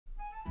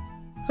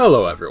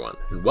Hello everyone,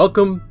 and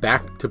welcome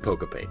back to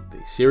PokePaint,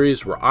 the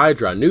series where I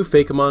draw new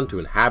Fakemon to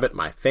inhabit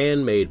my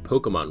fan-made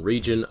Pokemon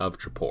region of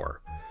Trapor,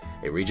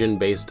 a region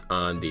based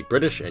on the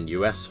British and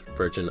US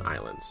Virgin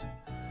Islands.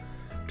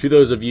 To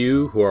those of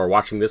you who are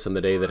watching this on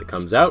the day that it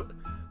comes out,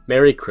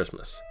 Merry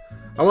Christmas.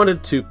 I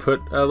wanted to put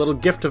a little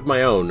gift of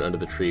my own under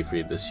the tree for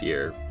you this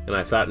year, and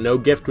I thought no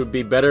gift would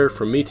be better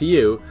from me to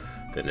you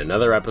than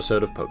another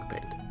episode of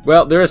PokePaint.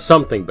 Well, there is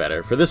something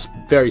better. For this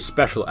very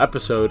special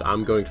episode,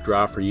 I'm going to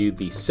draw for you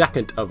the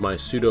second of my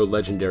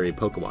pseudo-legendary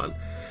Pokemon.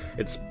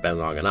 It's been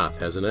long enough,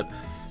 hasn't it?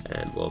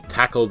 And we'll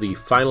tackle the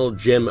final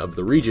gym of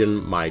the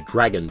region, my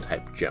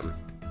Dragon-type gym.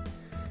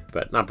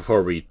 But not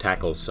before we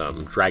tackle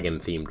some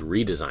Dragon-themed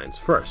redesigns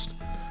first.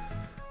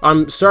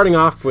 I'm starting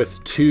off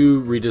with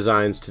two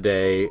redesigns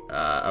today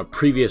of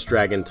previous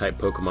Dragon-type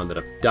Pokemon that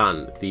I've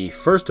done, the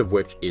first of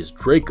which is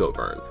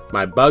Dracovern,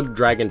 my Bug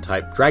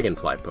Dragon-type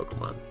Dragonfly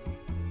Pokemon.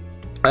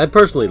 I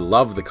personally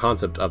love the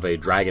concept of a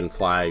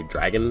Dragonfly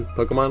Dragon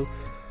Pokemon,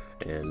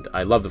 and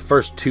I love the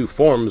first two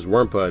forms,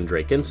 Wurmpa and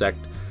Drake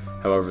Insect.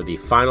 However, the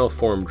final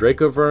form,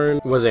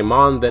 Dracovern, was a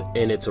mon that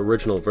in its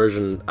original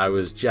version I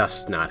was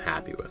just not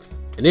happy with.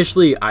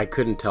 Initially, I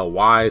couldn't tell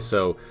why,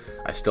 so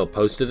I still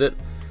posted it,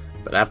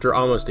 but after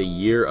almost a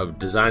year of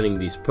designing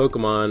these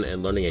Pokemon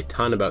and learning a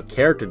ton about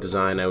character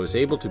design, I was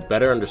able to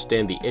better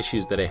understand the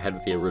issues that I had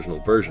with the original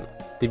version.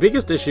 The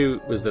biggest issue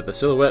was that the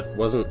silhouette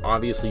wasn't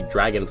obviously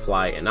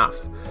Dragonfly enough.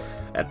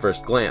 At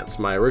first glance,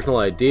 my original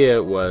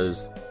idea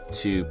was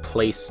to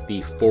place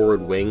the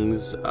forward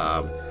wings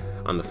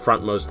on the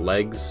frontmost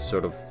legs,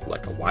 sort of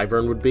like a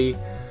wyvern would be,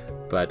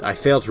 but I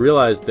failed to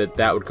realize that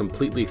that would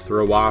completely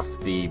throw off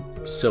the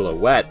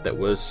silhouette that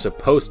was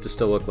supposed to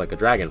still look like a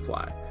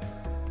dragonfly.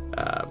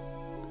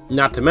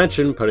 Not to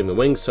mention, putting the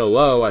wings so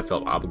low, I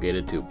felt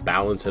obligated to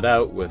balance it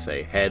out with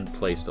a head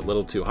placed a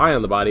little too high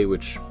on the body,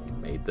 which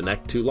made the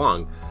neck too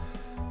long.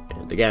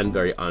 And again,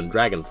 very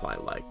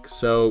un-dragonfly-like.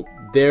 So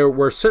there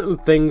were certain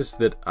things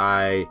that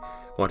I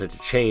wanted to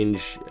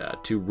change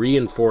to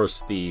reinforce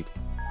the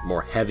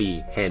more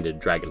heavy-handed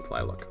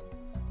dragonfly look.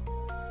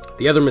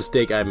 The other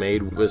mistake I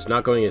made was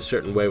not going a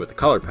certain way with the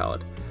color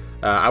palette.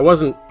 I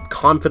wasn't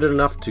confident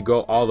enough to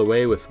go all the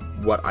way with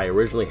what I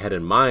originally had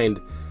in mind,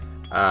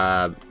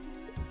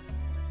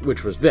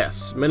 which was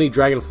this. Many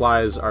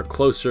dragonflies are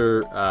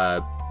closer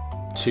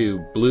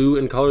to blue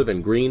in color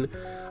than green.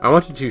 I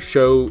wanted to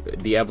show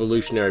the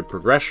evolutionary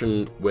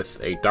progression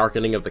with a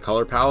darkening of the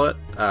color palette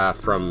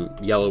from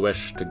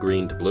yellowish to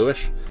green to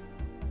bluish.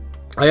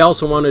 I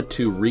also wanted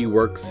to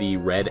rework the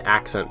red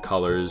accent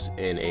colors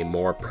in a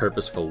more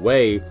purposeful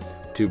way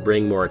to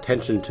bring more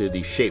attention to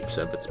the shapes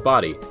of its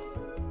body.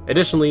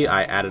 Additionally,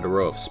 I added a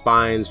row of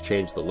spines,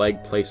 changed the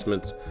leg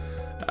placement,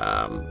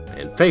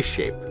 and face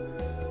shape,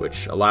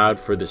 which allowed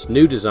for this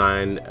new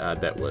design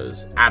that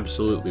was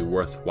absolutely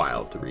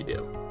worthwhile to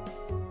redo.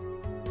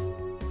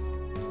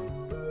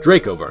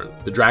 Dracovern,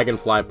 the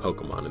Dragonfly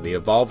Pokemon and the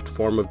evolved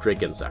form of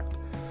Drake Insect.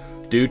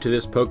 Due to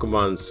this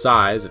Pokemon's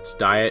size, its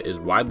diet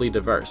is widely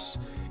diverse,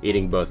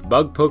 eating both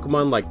bug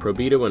Pokemon like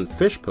Probito and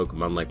fish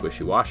Pokemon like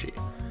Wishiwashi.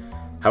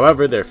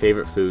 However, their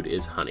favorite food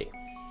is honey.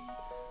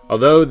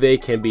 Although they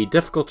can be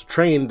difficult to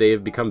train, they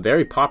have become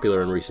very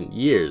popular in recent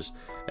years,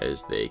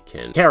 as they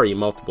can carry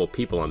multiple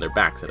people on their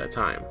backs at a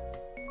time.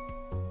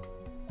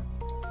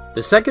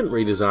 The second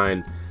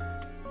redesign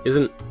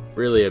isn't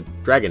really a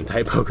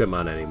Dragon-type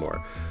Pokemon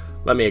anymore.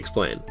 Let me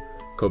explain.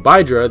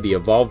 Cobydra, the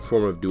evolved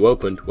form of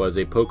Duopant, was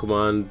a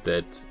Pokemon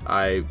that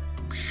I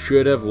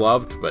should have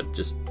loved, but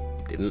just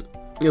didn't.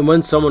 And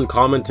when someone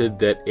commented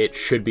that it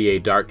should be a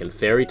Dark and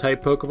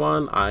Fairy-type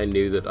Pokemon, I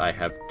knew that I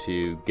have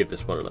to give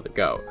this one another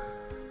go.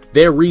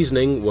 Their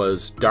reasoning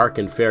was Dark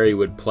and Fairy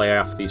would play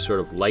off the sort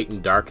of light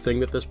and dark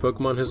thing that this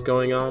Pokemon has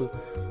going on,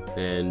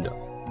 and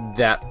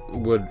that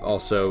would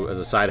also, as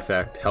a side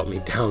effect, help me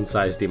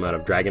downsize the amount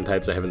of Dragon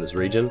types I have in this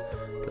region,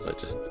 because I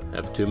just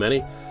have too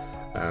many.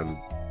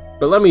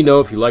 But let me know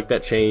if you like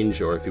that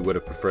change, or if you would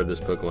have preferred this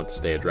Pokemon to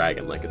stay a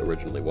dragon like it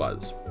originally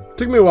was. It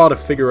took me a while to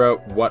figure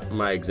out what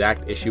my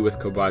exact issue with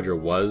Cobydra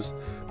was,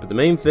 but the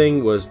main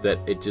thing was that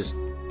it just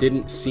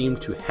didn't seem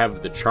to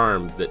have the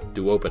charm that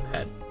Duopant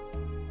had.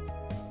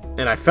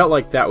 And I felt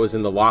like that was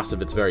in the loss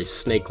of its very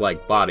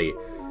snake-like body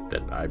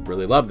that I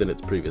really loved in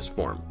its previous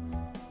form.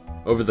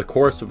 Over the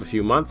course of a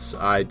few months,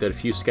 I did a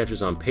few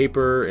sketches on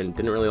paper and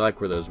didn't really like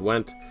where those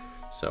went,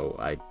 so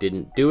I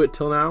didn't do it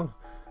till now.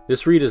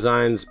 This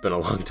redesign's been a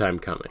long time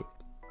coming.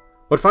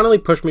 What finally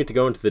pushed me to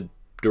go into the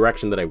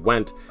direction that I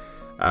went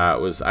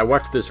was I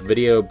watched this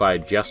video by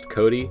Just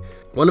Cody.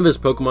 One of his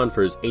Pokemon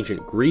for his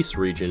ancient Greece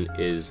region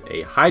is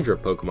a Hydra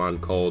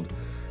Pokemon called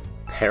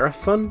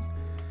Paraphon,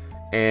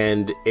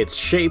 and its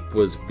shape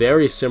was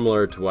very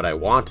similar to what I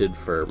wanted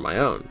for my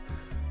own.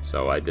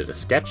 So I did a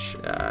sketch,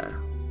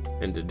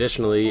 and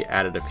additionally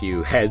added a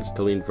few heads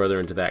to lean further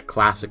into that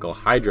classical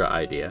Hydra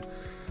idea.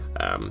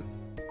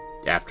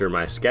 After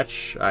my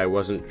sketch, I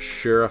wasn't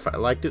sure if I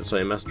liked it, so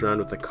I messed around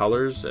with the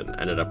colors and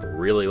ended up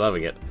really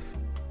loving it.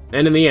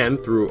 And in the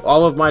end, through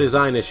all of my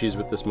design issues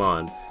with this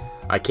mon,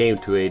 I came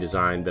to a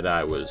design that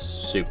I was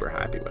super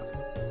happy with.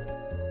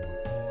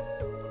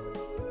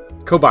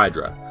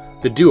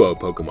 Cobydra, the duo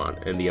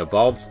Pokemon and the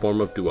evolved form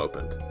of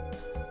Duopant.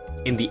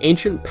 In the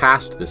ancient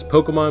past, this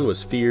Pokemon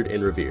was feared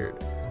and revered,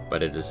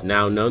 but it is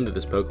now known that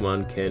this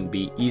Pokemon can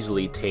be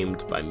easily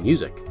tamed by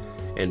music,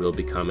 and will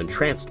become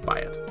entranced by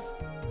it.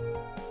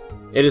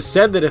 It is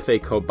said that if a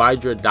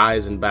Cobydra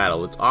dies in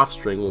battle, its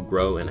offspring will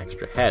grow an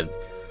extra head.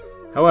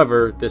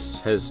 However, this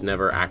has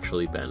never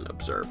actually been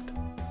observed.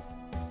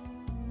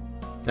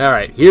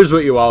 Alright, here's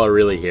what you all are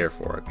really here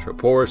for,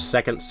 Trepor's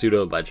second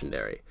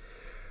pseudo-legendary.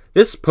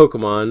 This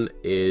Pokemon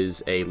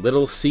is a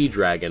little sea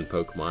dragon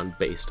Pokemon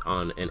based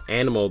on an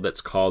animal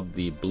that's called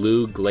the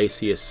Blue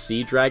Glacius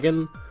Sea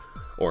Dragon,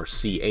 or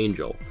Sea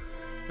Angel.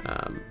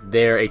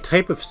 They're a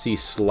type of sea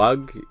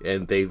slug,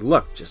 and they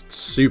look just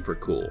super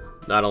cool.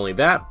 Not only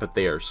that, but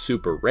they are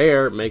super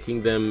rare,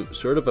 making them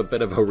sort of a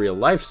bit of a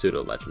real-life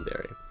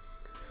pseudo-legendary.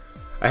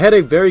 I had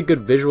a very good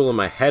visual in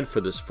my head for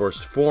this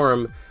first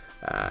form,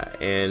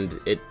 and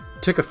it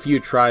took a few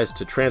tries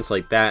to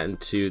translate that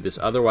into this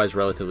otherwise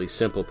relatively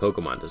simple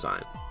Pokemon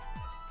design.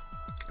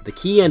 The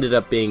key ended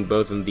up being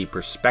both in the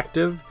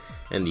perspective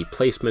and the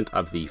placement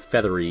of the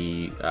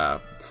feathery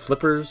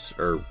flippers,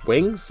 or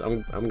wings?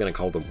 I'm going to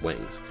call them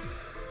wings.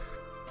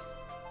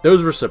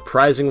 Those were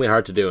surprisingly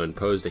hard to do and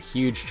posed a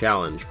huge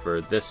challenge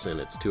for this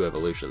and its two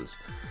evolutions.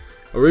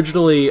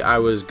 Originally, I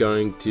was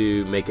going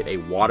to make it a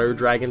water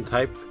dragon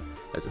type,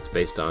 as it's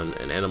based on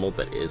an animal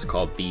that is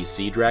called the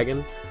Sea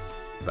Dragon,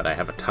 but I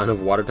have a ton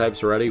of water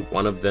types already.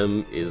 One of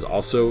them is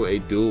also a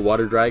dual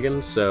water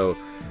dragon, so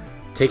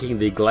taking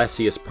the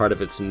Glacius part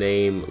of its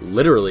name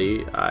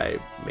literally, I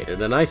made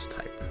it an ice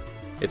type.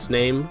 Its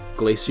name,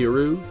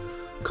 Glacieru,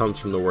 comes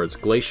from the words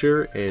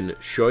glacier and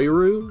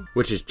shoiru,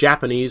 which is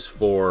Japanese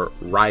for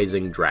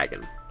rising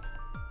dragon.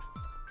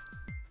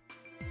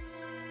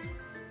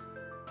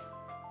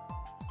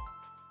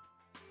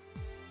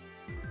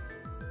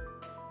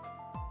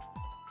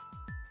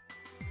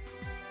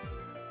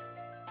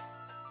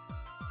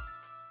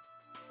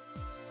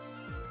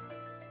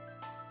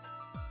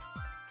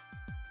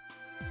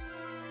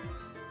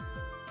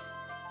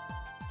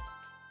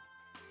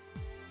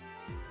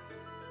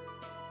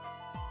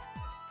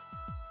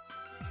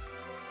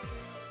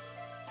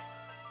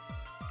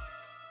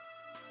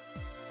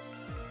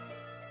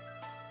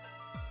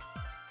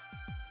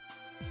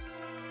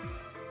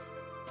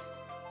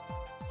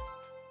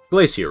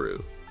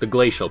 Glacieru, the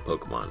glacial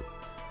Pokemon.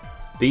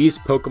 These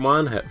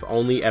Pokemon have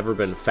only ever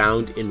been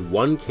found in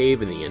one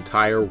cave in the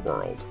entire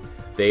world.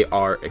 They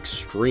are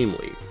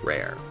extremely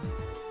rare.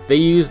 They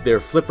use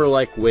their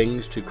flipper-like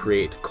wings to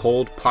create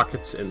cold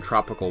pockets in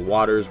tropical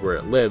waters where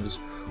it lives,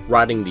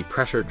 riding the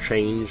pressure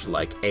change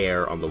like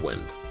air on the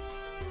wind.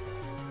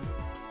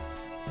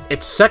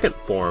 Its second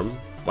form,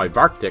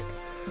 Wyvartic,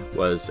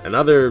 was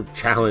another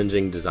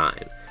challenging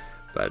design,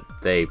 but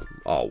they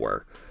all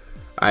were.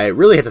 I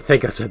really had to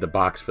think outside the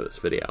box for this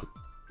video.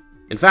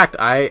 In fact,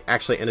 I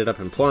actually ended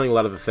up employing a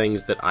lot of the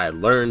things that I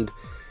learned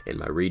in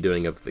my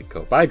redoing of the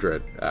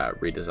Cobydra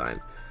redesign.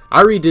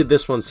 I redid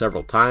this one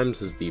several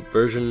times, as the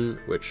version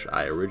which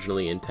I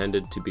originally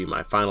intended to be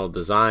my final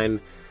design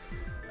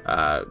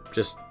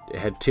just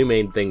had two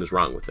main things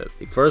wrong with it.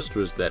 The first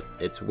was that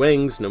its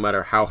wings, no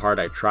matter how hard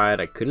I tried,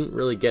 I couldn't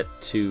really get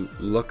to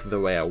look the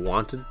way I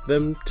wanted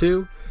them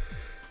to.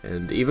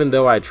 And even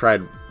though I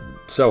tried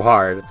so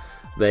hard,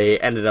 they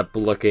ended up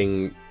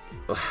looking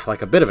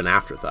like a bit of an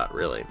afterthought,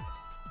 really.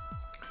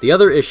 The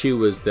other issue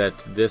was that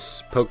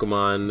this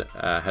Pokemon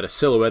had a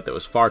silhouette that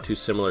was far too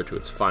similar to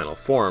its final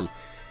form,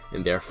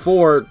 and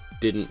therefore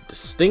didn't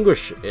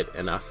distinguish it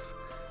enough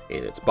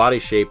in its body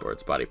shape or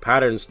its body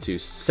patterns to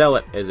sell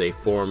it as a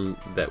form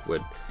that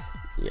would,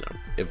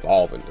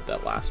 evolve into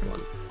that last one.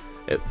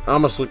 It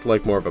almost looked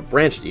like more of a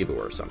branched Eevee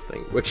or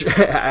something, which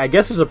I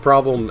guess is a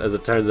problem, as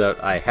it turns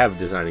out I have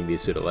designing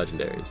these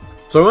pseudo-legendaries.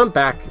 So I went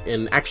back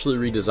and actually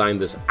redesigned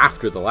this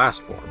after the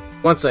last form.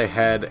 Once I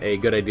had a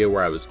good idea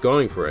where I was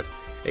going for it,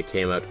 it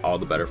came out all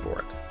the better for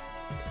it.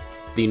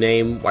 The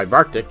name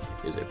Wyvartic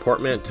is a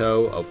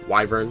portmanteau of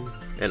Wyvern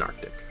and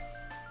Arctic.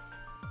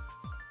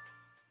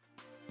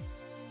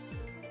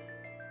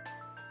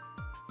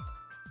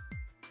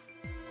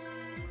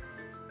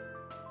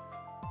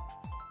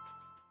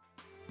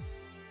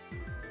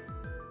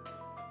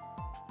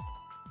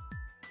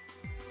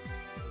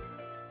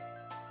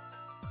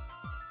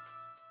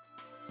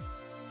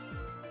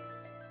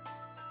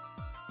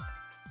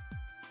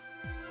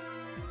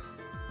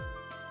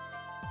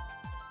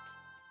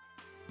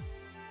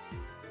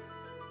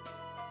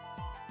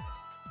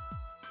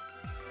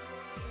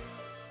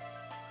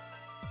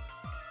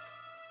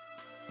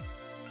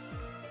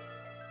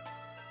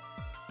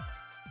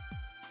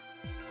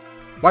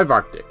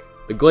 Wyvartic,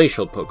 the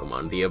glacial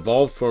Pokemon, the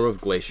evolved form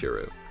of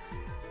Glacieru.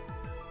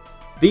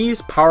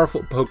 These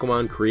powerful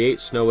Pokemon create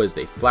snow as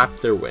they flap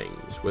their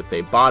wings, with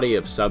a body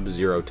of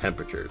sub-zero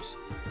temperatures.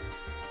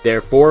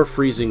 Their four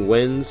freezing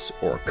winds,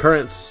 or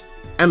currents,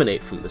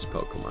 emanate from this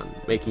Pokemon,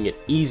 making it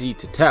easy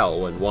to tell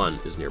when one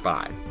is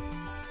nearby.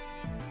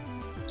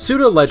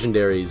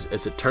 Pseudo-legendaries,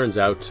 as it turns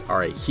out,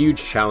 are a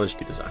huge challenge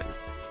to design.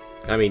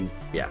 I mean,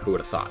 yeah, who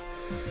would have thought?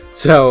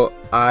 So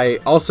I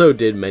also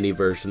did many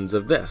versions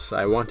of this.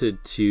 I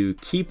wanted to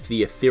keep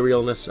the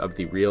etherealness of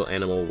the real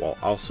animal while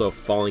also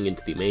falling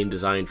into the main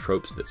design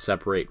tropes that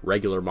separate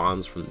regular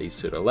mons from these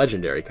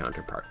pseudo-legendary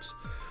counterparts.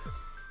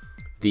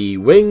 The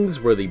wings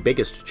were the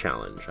biggest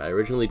challenge. I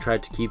originally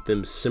tried to keep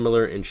them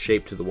similar in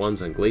shape to the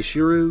ones on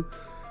Glacier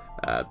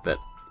that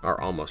are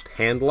almost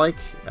hand-like,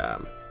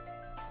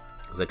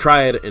 as I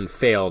tried and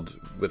failed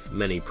with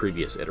many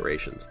previous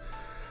iterations.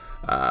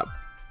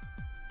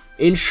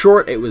 In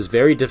short, it was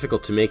very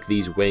difficult to make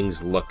these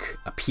wings look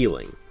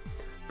appealing,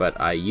 but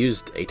I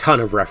used a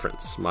ton of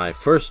reference. My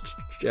first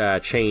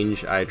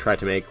change I tried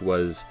to make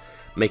was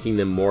making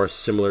them more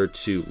similar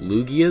to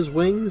Lugia's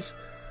wings,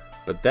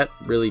 but that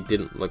really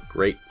didn't look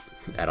great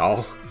at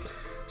all.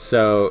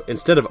 So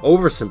instead of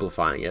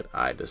oversimplifying it,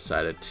 I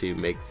decided to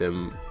make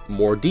them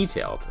more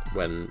detailed.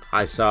 When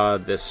I saw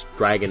this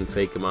dragon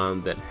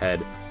Fakemon that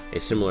had a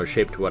similar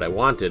shape to what I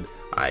wanted,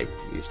 I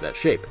used that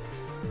shape.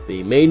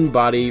 The main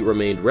body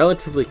remained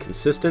relatively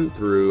consistent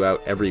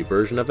throughout every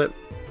version of it,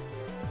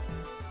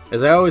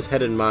 as I always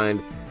had in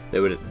mind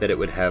that it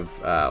would have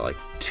like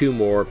 2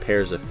 more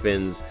pairs of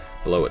fins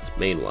below its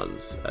main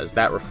ones, as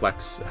that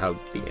reflects how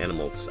the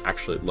animals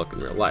actually look in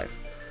real life,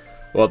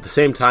 while at the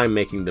same time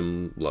making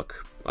them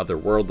look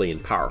otherworldly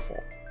and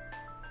powerful.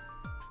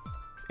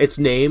 Its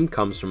name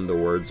comes from the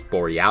words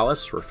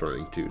Borealis,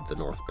 referring to the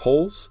North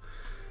Poles,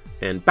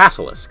 and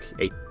Basilisk,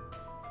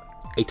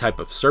 a type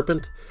of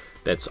serpent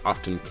that's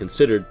often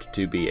considered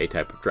to be a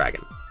type of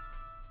dragon.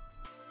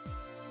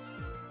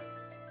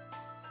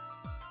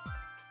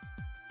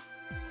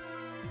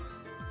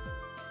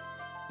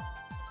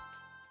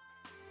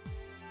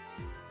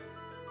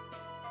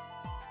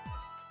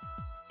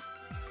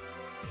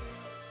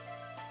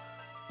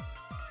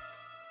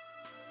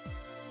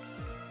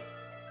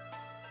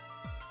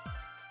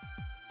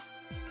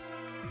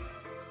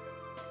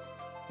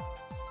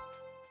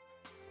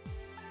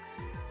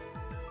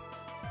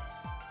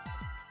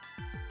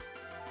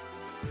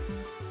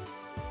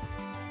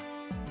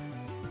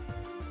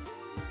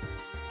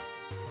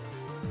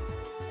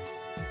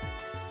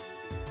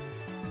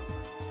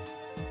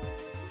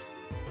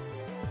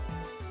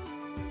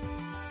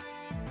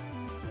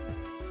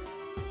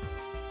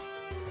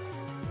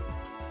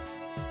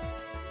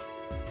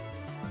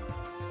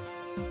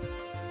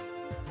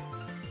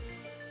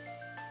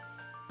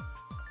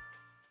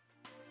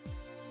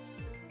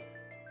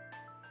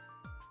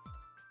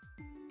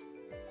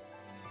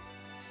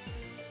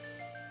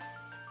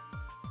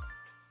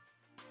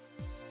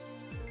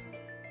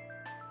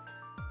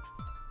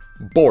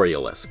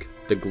 Borealisk,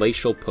 the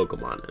glacial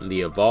Pokemon and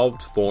the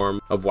evolved form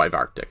of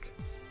Wyvartic.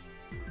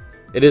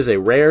 It is a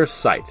rare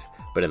sight,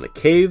 but in the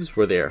caves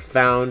where they are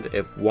found,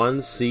 if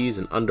one sees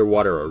an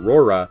underwater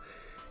aurora,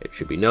 it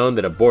should be known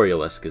that a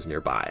Borealisk is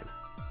nearby.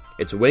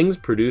 Its wings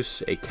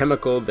produce a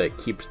chemical that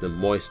keeps them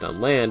moist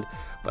on land,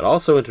 but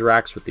also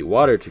interacts with the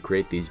water to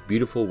create these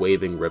beautiful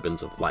waving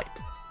ribbons of light.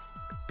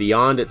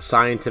 Beyond its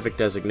scientific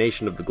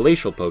designation of the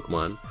glacial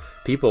Pokemon,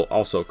 people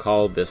also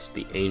call this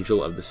the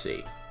Angel of the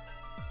Sea.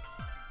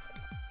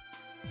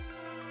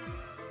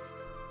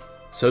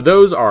 So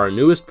those are our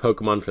newest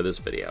Pokemon for this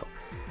video.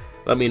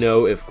 Let me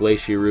know if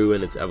Glacier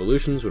and its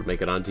evolutions would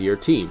make it onto your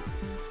team.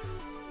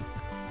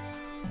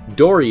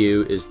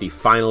 Doryu is the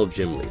final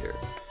gym leader,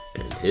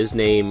 and his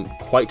name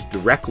quite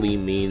directly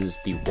means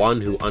the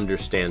one who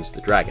understands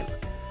the dragon.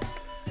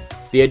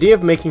 The idea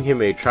of making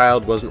him a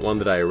child wasn't one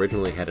that I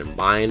originally had in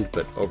mind,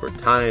 but over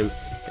time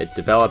it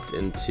developed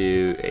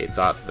into a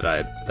thought that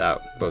I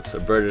thought both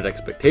subverted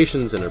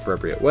expectations in an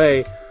appropriate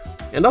way,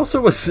 and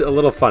also was a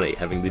little funny,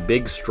 having the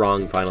big,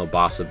 strong final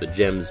boss of the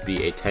gyms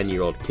be a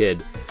 10-year-old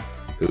kid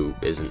who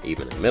isn't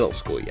even in middle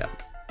school yet.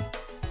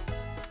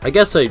 I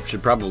guess I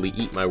should probably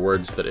eat my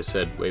words that I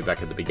said way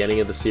back at the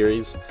beginning of the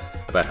series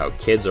about how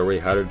kids are way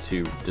harder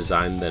to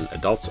design than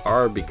adults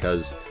are,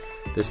 because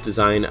this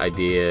design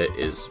idea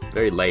is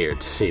very layered,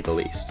 to say the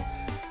least.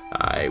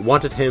 I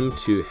wanted him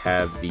to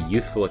have the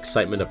youthful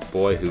excitement of a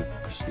boy who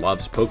just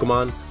loves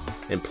Pokemon,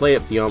 and play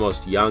up the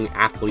almost young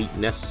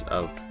athlete-ness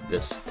of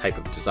this type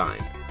of design.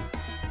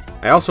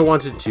 I also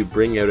wanted to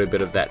bring out a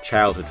bit of that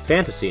childhood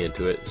fantasy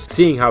into it,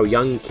 seeing how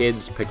young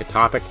kids pick a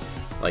topic,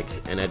 like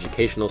an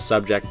educational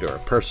subject or a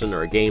person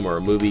or a game or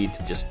a movie,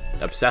 to just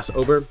obsess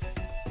over.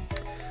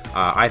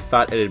 I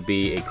thought it'd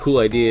be a cool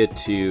idea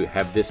to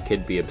have this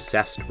kid be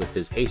obsessed with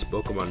his ace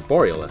Pokemon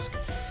Borealisk,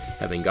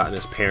 having gotten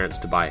his parents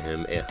to buy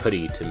him a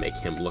hoodie to make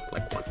him look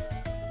like one.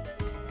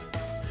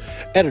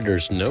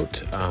 Editor's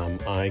note,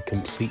 I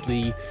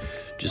completely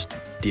just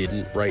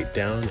didn't write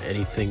down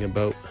anything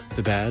about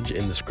the badge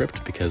in the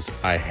script because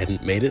I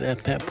hadn't made it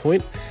at that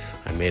point.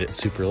 I made it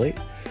super late.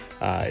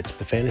 It's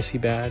the fantasy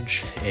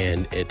badge,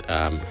 and it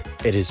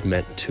is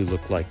meant to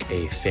look like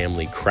a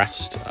family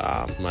crest.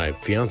 My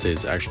fiance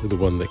is actually the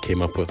one that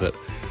came up with it,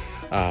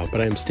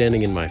 but I'm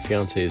standing in my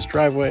fiance's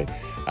driveway,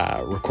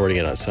 recording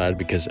it outside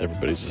because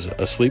everybody's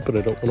asleep and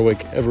I don't want to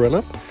wake everyone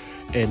up,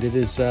 and it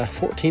is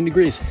 14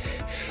 degrees,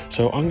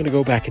 so I'm going to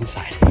go back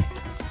inside.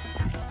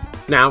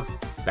 Now,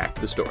 back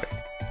to the story.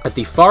 At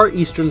the far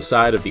eastern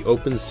side of the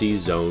open sea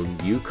zone,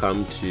 you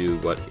come to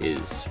what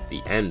is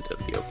the end of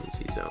the open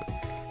sea zone.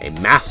 A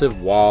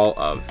massive wall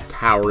of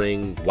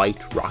towering,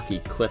 white, rocky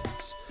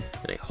cliffs,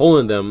 and a hole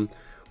in them,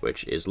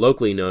 which is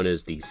locally known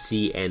as the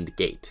Sea End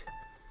Gate.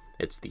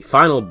 It's the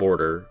final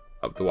border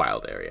of the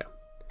wild area,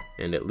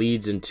 and it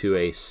leads into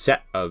a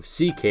set of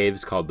sea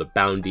caves called the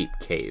Bound-Deep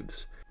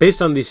Caves,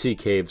 based on these sea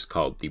caves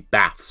called the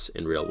Baths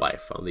in real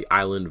life on the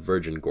island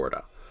Virgin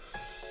Gorda.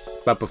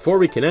 But before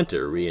we can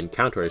enter, we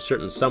encounter a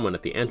certain someone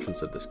at the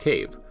entrance of this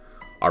cave,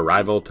 our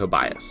rival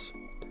Tobias.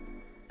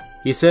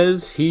 He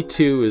says he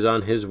too is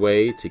on his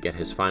way to get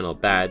his final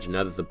badge.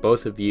 Now that the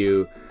both of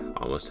you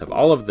almost have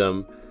all of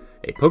them,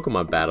 a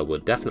Pokemon battle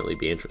would definitely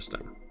be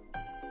interesting.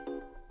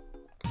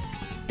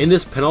 In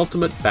this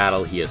penultimate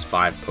battle, he has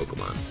 5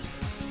 Pokemon.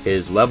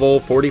 His level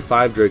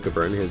 45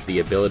 Dracovern has the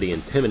ability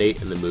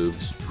Intimidate and the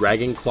moves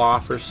Dragon Claw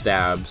for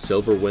stab,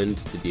 Silver Wind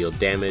to deal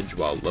damage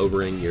while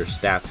lowering your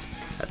stats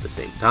at the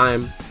same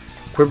time,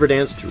 Quiver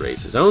Dance to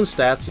raise his own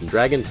stats, and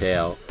Dragon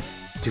Tail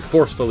to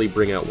forcefully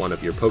bring out one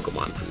of your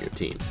Pokemon from your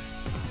team.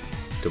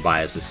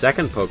 Tobias'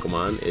 second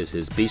Pokemon is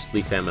his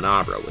Beastly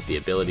Feminabra with the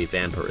ability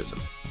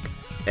Vampirism.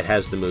 It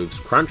has the moves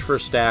Crunch for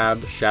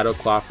stab, Shadow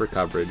Claw for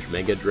coverage,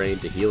 Mega Drain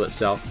to heal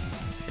itself,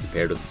 and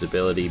paired with its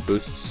ability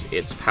boosts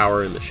its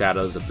power in the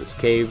shadows of this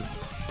cave,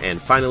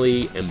 and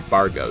finally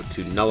Embargo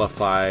to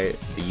nullify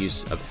the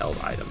use of held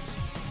items.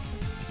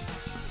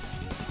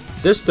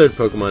 This third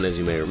Pokemon, as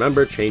you may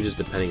remember, changes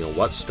depending on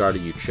what starter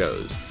you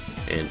chose,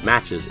 and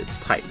matches its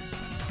type.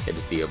 It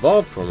is the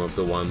evolved form of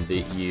the one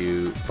that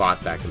you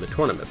fought back in the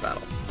tournament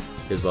battle.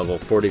 His level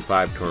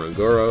 45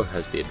 Torangoro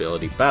has the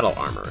ability Battle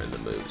Armor and the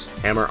moves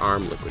Hammer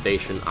Arm,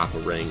 Liquidation,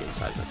 Aqua Ring, and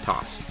Seismic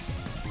Toss.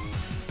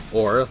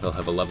 Or he'll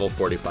have a level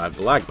 45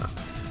 Balagma,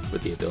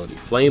 with the ability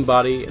Flame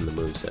Body and the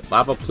moveset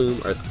Lava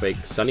Plume, Earthquake,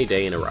 Sunny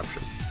Day, and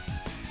Eruption.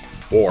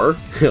 Or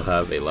he'll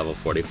have a level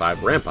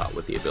 45 Rampart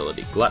with the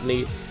ability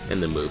Gluttony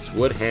and the moves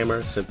Wood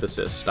Hammer,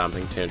 Synthesis,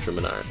 Stomping Tantrum,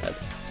 and Iron Head.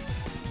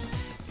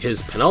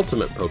 His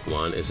penultimate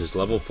Pokemon is his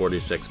level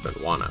 46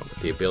 Venwana with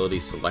the ability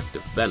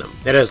Selective Venom.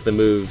 It has the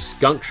moves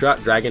Skunk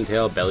Shot, Dragon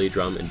Tail, Belly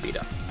Drum, and Beat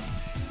Up.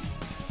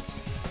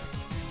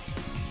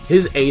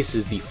 His ace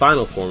is the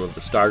final form of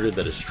the starter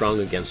that is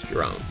strong against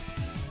your own.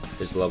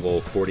 His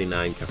level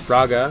 49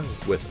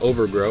 Kafraga with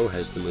Overgrow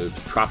has the moves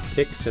Trop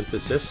Kick,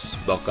 Synthesis,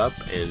 Bulk Up,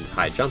 and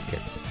High Jump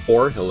Kick.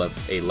 Or he'll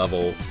have a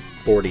level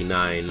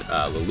 49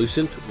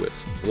 Lelucent with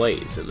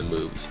Blaze and the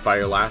moves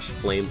Fire Lash,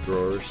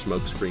 Flamethrower,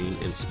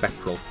 Smokescreen, and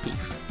Spectral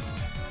Thief.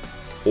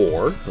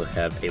 Or he'll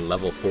have a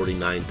level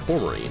 49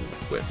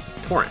 Tormarine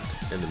with Torrent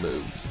and the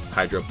moves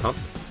Hydro Pump,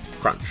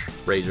 Crunch,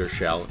 Razor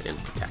Shell, and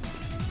Protect.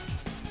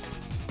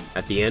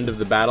 At the end of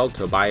the battle,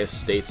 Tobias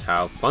states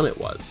how fun it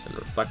was and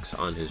reflects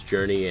on his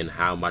journey and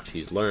how much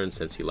he's learned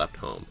since he left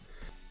home.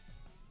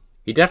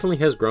 He definitely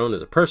has grown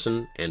as a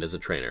person and as a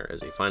trainer,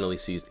 as he finally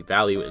sees the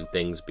value in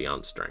things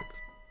beyond strength.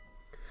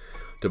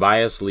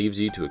 Tobias leaves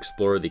you to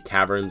explore the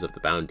caverns of the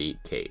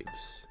Bound-Deep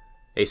Caves.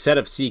 A set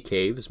of sea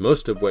caves,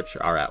 most of which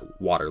are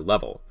at water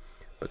level,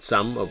 but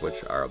some of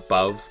which are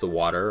above the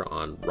water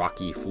on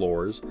rocky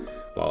floors,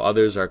 while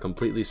others are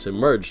completely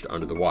submerged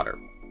under the water.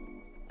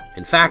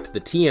 In fact, the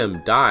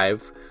TM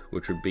Dive,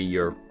 which would be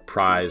your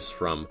prize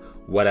from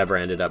whatever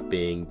ended up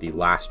being the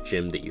last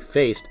gym that you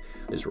faced,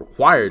 is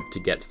required to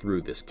get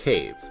through this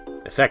cave,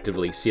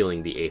 effectively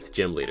sealing the 8th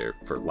gym leader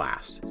for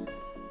last.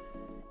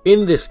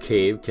 In this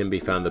cave can be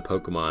found the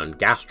Pokemon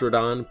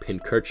Gastrodon,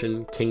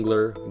 Pincurchin,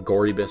 Kingler,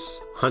 Goribus,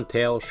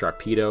 Huntail,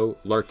 Sharpedo,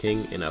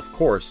 Lurking, and of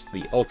course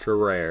the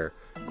ultra-rare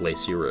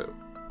Glacier.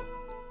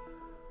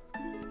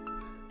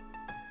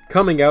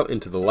 Coming out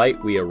into the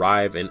light, we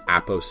arrive in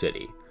Apo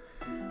City.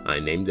 I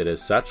named it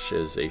as such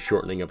as a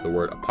shortening of the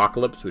word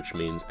apocalypse, which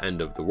means end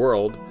of the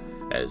world,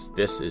 as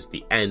this is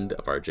the end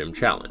of our gym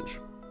challenge.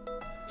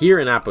 Here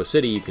in Apo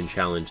City, you can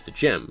challenge the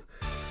gym,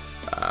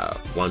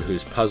 one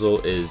whose puzzle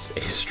is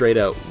a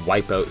straight-out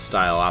Wipeout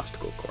style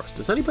obstacle course.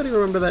 Does anybody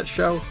remember that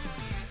show?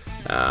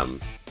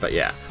 But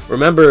yeah,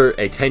 remember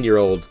a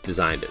 10-year-old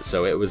designed it,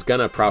 so it was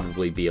gonna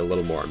probably be a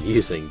little more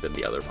amusing than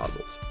the other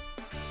puzzles.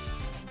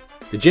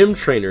 The gym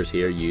trainers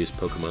here use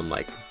Pokemon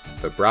like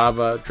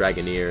Vibrava,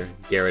 Dragoneer,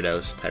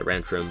 Gyarados,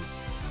 Tyrantrum,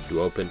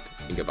 Duopant,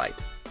 and Gabite.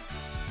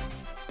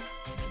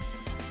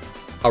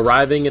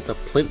 Arriving at the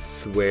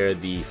plinth where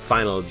the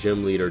final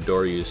gym leader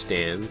Doryu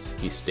stands,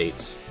 he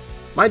states,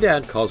 "My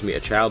dad calls me a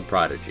child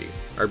prodigy,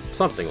 or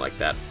something like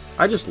that.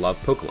 I just love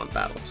Pokemon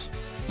battles.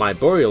 My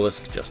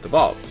Borealisk just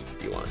evolved.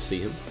 Do you want to see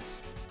him?"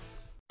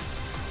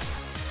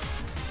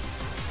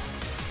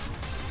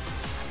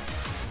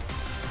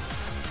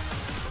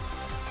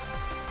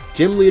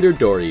 Gym leader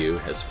Doryu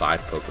has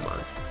 5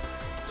 Pokemon.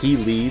 He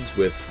leads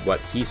with what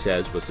he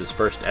says was his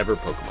first ever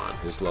Pokemon,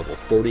 his level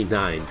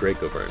 49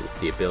 Dracovern with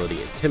the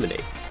ability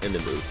Intimidate, and the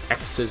moves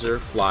X-Scissor,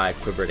 Fly,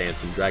 Quiver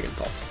Dance, and Dragon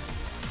Pulse.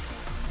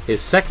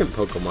 His second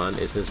Pokemon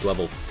is his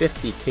level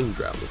 50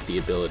 Kingdra with the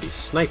ability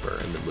Sniper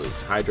and the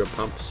moves Hydro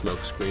Pump,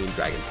 Smokescreen,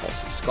 Dragon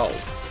Pulse, and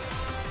Scald.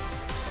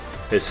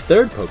 His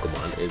third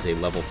Pokemon is a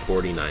level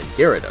 49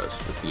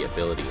 Gyarados with the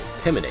ability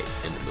Intimidate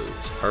and the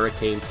moves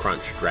Hurricane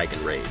Crunch,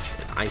 Dragon Rage,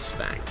 and Ice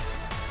Fang.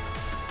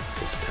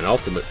 His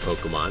penultimate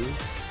Pokemon,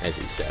 as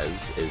he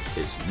says, is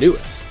his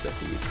newest that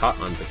he caught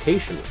on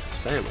vacation with his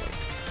family,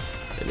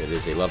 and it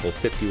is a level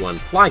 51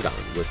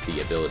 Flygon with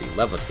the ability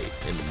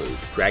Levitate and the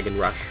moves Dragon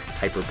Rush,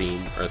 Hyper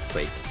Beam,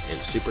 Earthquake,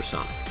 and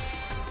Supersonic.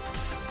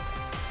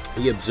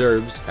 He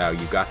observes how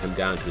you got him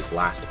down to his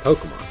last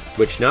Pokemon,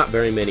 which not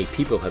very many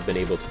people have been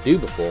able to do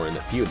before in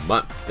the few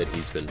months that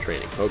he's been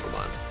training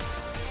Pokemon,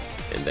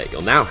 and that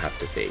you'll now have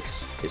to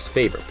face his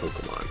favorite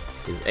Pokemon,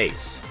 his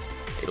ace,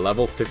 a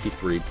level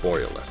 53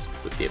 Borealis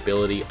with the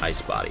ability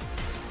Ice Body,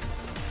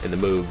 and the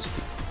moves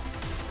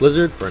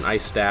Blizzard for an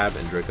Ice Stab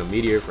and Draco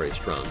Meteor for a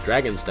strong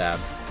Dragon Stab,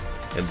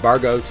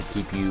 Embargo to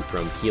keep you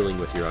from healing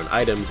with your own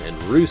items, and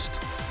Roost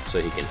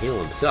so he can heal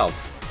himself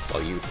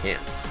while you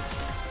can't.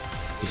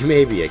 He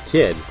may be a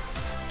kid,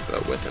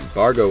 but with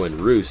Embargo and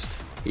Roost,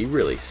 he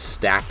really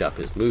stacked up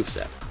his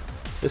moveset.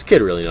 This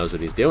kid really knows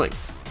what he's doing.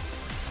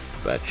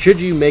 But should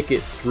you make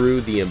it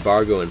through the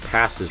Embargo and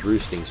pass his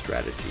roosting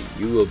strategy,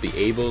 you will be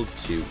able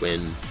to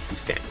win the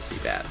Fantasy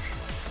Badge.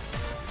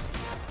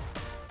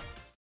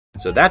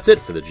 So that's it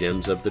for the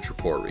gyms of the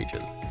Trapor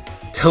region.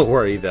 Don't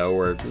worry though,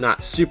 we're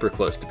not super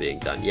close to being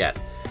done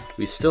yet.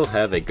 We still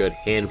have a good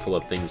handful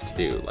of things to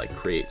do, like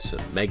create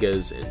some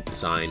megas and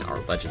design our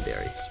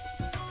legendaries.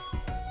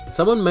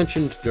 Someone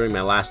mentioned during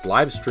my last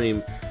live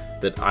stream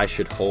that I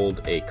should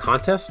hold a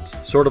contest,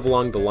 sort of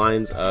along the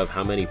lines of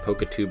how many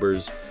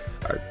Poketubers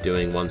are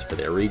doing ones for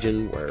their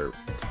region, where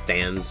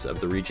fans of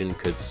the region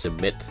could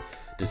submit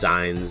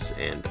designs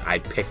and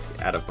I'd pick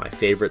out of my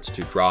favorites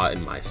to draw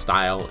in my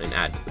style and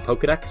add to the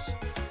Pokedex.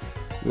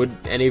 Would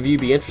any of you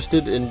be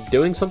interested in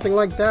doing something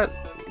like that?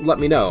 Let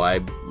me know. I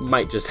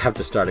might just have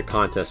to start a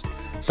contest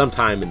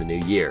sometime in the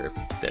new year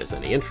if there's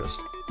any interest.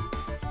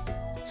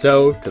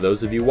 So, to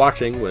those of you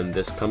watching when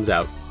this comes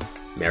out,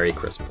 Merry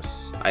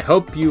Christmas. I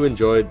hope you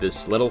enjoyed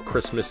this little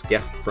Christmas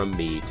gift from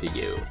me to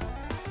you.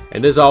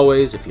 And as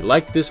always, if you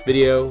liked this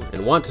video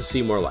and want to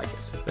see more like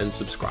it, then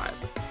subscribe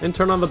and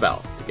turn on the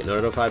bell to get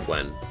notified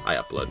when I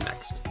upload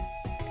next.